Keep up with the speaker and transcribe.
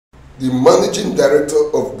The managing director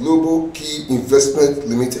of Globakey Investment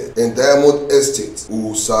Limited and Diamond Estate,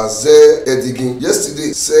 Usaze Edigin,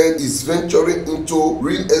 yesterday said his venturing into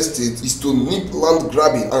real estate is to nip land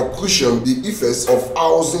grabbing and cushion the effects of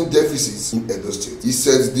housing deficits in Edo State. He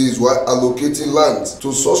said this while allocating land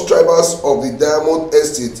to subscribers of the Diamond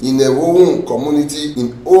Estate in a rural community in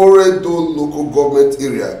Oredo local government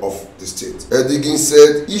area of the state. Edigin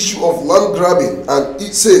said issue of land grabbing and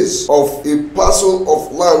it says of a parcel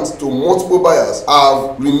of land to multiple buyers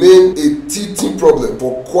have remained a teething problem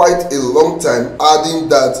for quite a long time, adding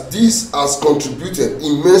that this has contributed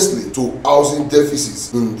immensely to housing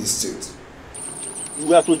deficits in the state.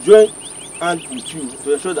 We have to join hands with you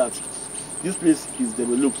to ensure that this place is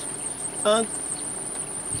developed. And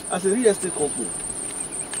as a real estate company,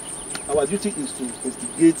 our duty is to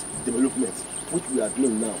instigate development, which we are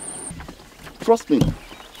doing now. Trust me,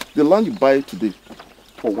 the land you buy today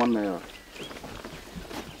for 1 naira,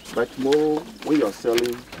 by tomorrow when you are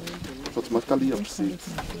selling, it's automatically upset.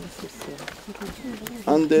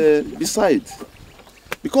 And besides,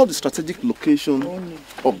 because the strategic location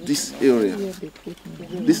of this area,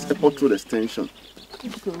 this airport road extension,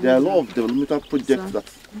 there are a lot of developmental projects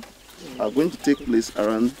that are going to take place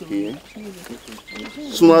around here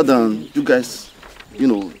sooner than you guys,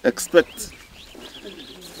 expect.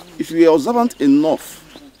 If we are observant enough,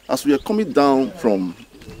 as we are coming down from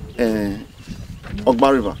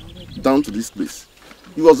Ogba River down to this place,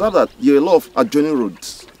 you observe that there are a lot of adjoining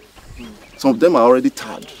roads. Some of them are already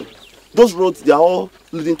tarred. Those roads, they are all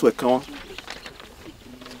leading to a Ekawa.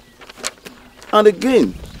 And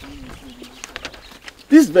again,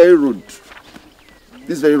 this very road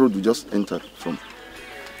we just entered from,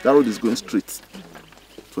 that road is going straight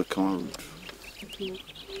to a Ekawa road.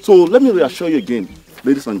 So let me reassure you again,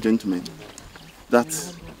 ladies and gentlemen, that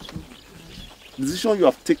the decision you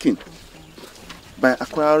have taken by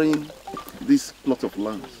acquiring this plot of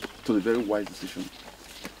land to a very wise decision,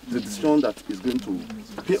 the decision that is going to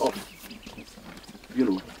pay off,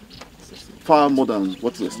 far more than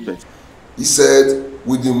what you expect. He said,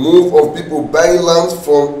 with the move of people buying land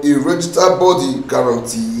from a registered body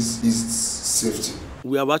guarantees its safety.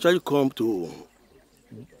 We have actually come to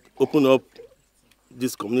open up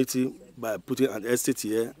this community by putting an estate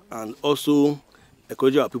here and also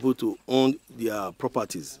encouraging our people to own their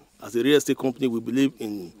properties. As a real estate company, we believe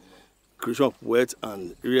in creation of wealth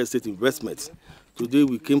and real estate investment. Today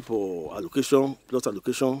we came for allocation, plot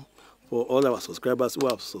allocation for all our subscribers who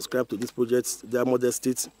have subscribed to this project, Diamond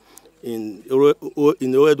Estate in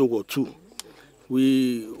Oredo 2.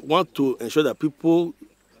 We want to ensure that people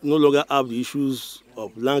no longer have the issues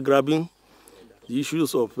of land grabbing, the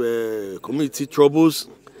issues of community troubles,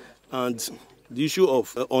 and the issue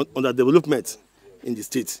of underdevelopment in the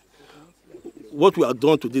state. What we have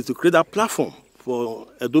done today is to create a platform for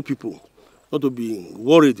Edo people not to be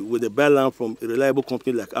worried with the buy land from a reliable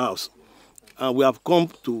company like ours. And we have come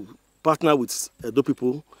to partner with Edo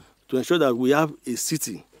people to ensure that we have a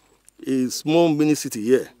city, a small mini city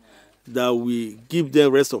here, that we give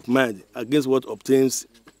them rest of mind against what obtains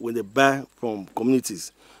when they buy from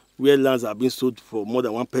communities where lands are being sold for more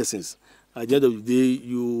than one person. At the end of the day,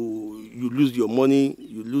 you lose your money,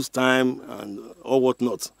 you lose time, and all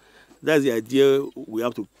whatnot. That's the idea we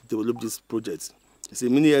have to develop this project. It's a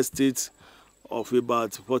mini estate of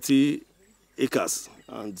about 40 acres,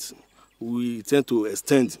 and we tend to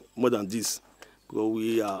extend more than this because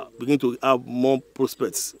we are beginning to have more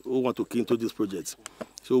prospects who want to key into this project.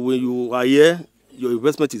 So when you are here, your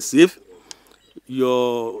investment is safe,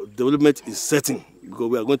 your development is certain, because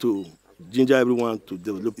we are going to ginger everyone to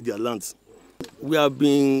develop their lands. We have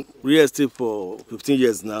been real estate for 15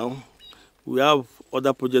 years now. We have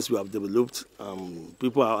other projects we have developed.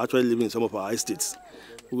 People are actually living in some of our estates.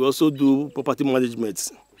 We also do property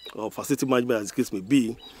management or facility management, as the case may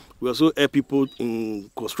be. We also help people in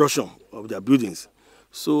construction of their buildings.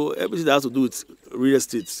 So everything that has to do with real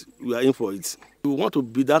estate, we are in for it. We want to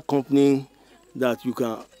be that company that you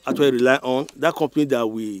can actually rely on, that company that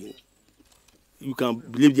you can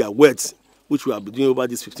believe their words, which we have been doing over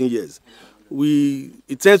these 15 years. We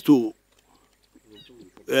intend to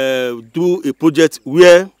do a project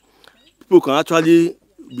where people can actually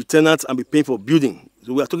be tenants and be paying for building.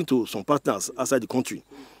 So we are talking to some partners outside the country.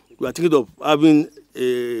 We are thinking of having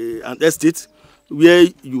an estate where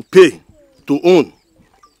you pay to own.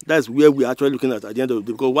 That's where we are actually looking at the end of the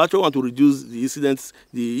day, because we actually want to reduce the incidents,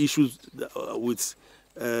 the issues with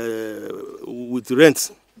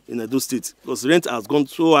rent in Edo State, because rent has gone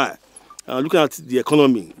so high. Looking at the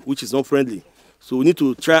economy, which is not friendly, so we need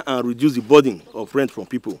to try and reduce the burden of rent from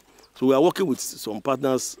people. So we are working with some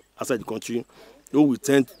partners outside the country who we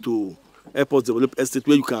tend to help us develop estate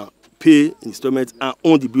where you can pay installment and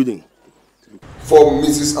own the building. For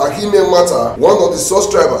Mrs. Ahime Mata, one of the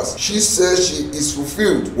subscribers, she says she is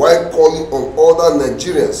fulfilled while calling on other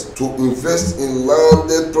Nigerians to invest in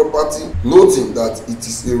landed property, noting that it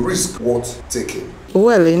is a risk worth taking.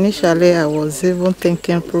 Well, initially I was even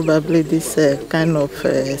thinking probably this kind of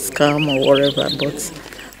scam or whatever, but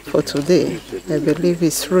for today, I believe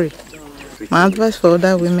it's real. My advice for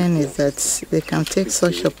other women is that they can take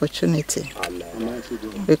such opportunity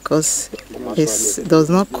because it does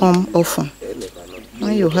not come often.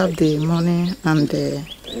 When you have the money and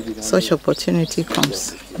such opportunity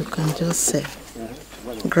comes, you can just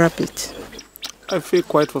grab it. I feel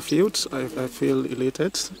quite fulfilled. I feel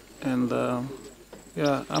elated, and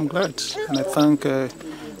yeah, I'm glad. And I thank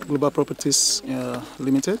Global Properties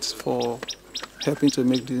Limited for helping to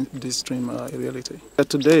make this dream a reality.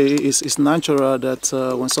 Today, it's natural that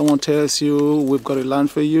when someone tells you we've got a land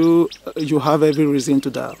for you, you have every reason to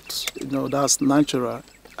doubt. You know, that's natural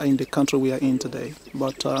in the country we are in today.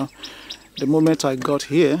 But the moment I got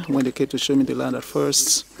here, when they came to show me the land at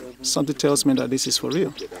first, something tells me that this is for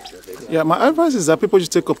real. Yeah, my advice is that people should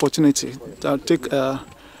take opportunity, take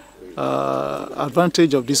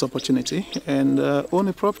advantage of this opportunity and own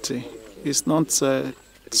a property. It's not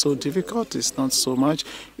so difficult, it's not so much.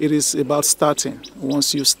 It is about starting.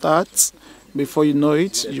 Once you start, before you know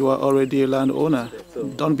it, you are already a landowner.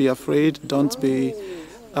 Don't be afraid, don't be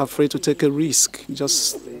afraid to take a risk.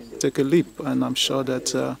 Just take a leap, and I'm sure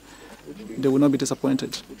that they will not be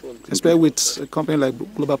disappointed. Especially with a company like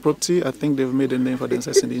Global Property, I think they've made a name for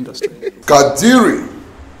themselves in the industry. Kadiri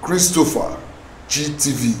Christopher,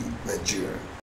 GTV, Nigeria.